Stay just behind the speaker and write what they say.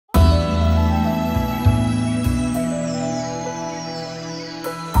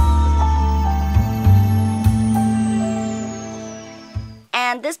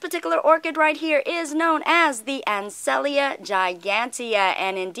this particular orchid right here is known as the Ansellia gigantea,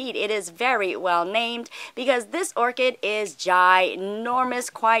 and indeed it is very well named because this orchid is ginormous,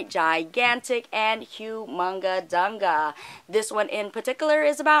 quite gigantic and humunga-dunga. This one in particular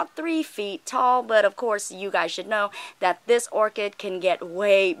is about 3 feet tall, but of course you guys should know that this orchid can get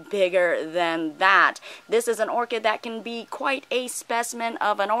way bigger than that. This is an orchid that can be quite a specimen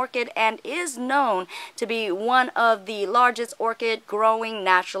of an orchid and is known to be one of the largest orchid growing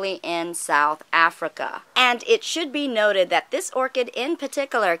naturally in South Africa. And it should be noted that this orchid in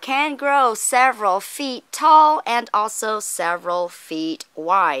particular can grow several feet tall and also several feet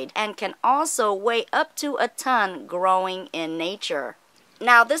wide, and can also weigh up to a ton growing in nature.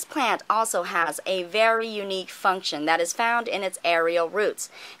 Now, this plant also has a very unique function that is found in its aerial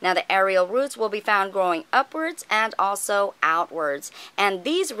roots. Now, the aerial roots will be found growing upwards and also outwards. And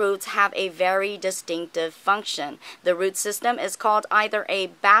these roots have a very distinctive function. The root system is called either a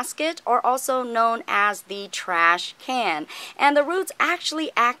basket or also known as the trash can. And the roots actually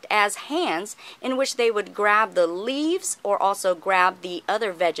act as hands in which they would grab the leaves or also grab the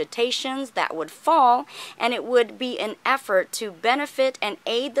other vegetations that would fall. And it would be an effort to benefit and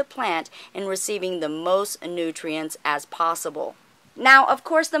aid the plant in receiving the most nutrients as possible. Now, of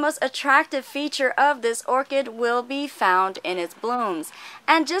course, the most attractive feature of this orchid will be found in its blooms.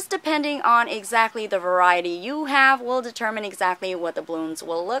 And just depending on exactly the variety you have will determine exactly what the blooms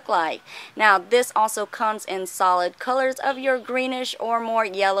will look like. Now, this also comes in solid colors of your greenish or more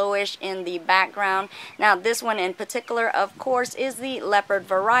yellowish in the background. Now, this one in particular, of course, is the leopard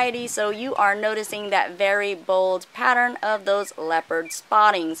variety, so you are noticing that very bold pattern of those leopard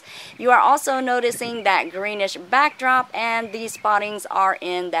spottings. You are also noticing that greenish backdrop, and these spottings are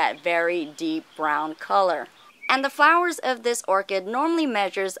in that very deep brown color. And the flowers of this orchid normally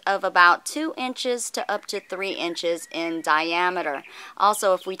measures of about 2 inches to up to 3 inches in diameter.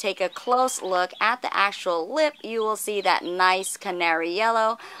 Also, if we take a close look at the actual lip, you will see that nice canary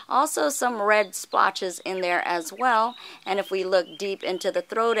yellow, also some red splotches in there as well. And if we look deep into the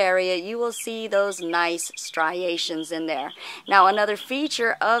throat area, you will see those nice striations in there. Now, another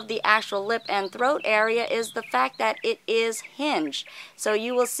feature of the actual lip and throat area is the fact that it is hinged. So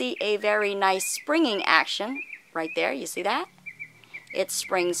you will see a very nice springing action. Right there, you see that? It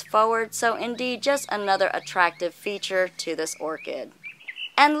springs forward, so indeed just another attractive feature to this orchid.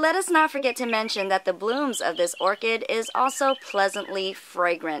 And let us not forget to mention that the blooms of this orchid is also pleasantly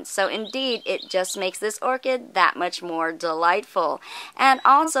fragrant. So indeed, it just makes this orchid that much more delightful. And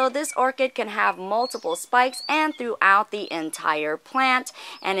also, this orchid can have multiple spikes and throughout the entire plant.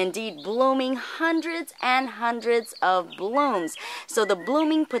 And indeed, blooming hundreds and hundreds of blooms. So the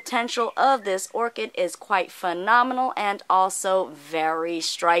blooming potential of this orchid is quite phenomenal and also very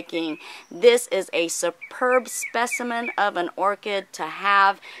striking. This is a superb specimen of an orchid to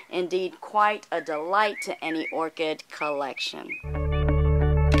have. Indeed, quite a delight to any orchid collection.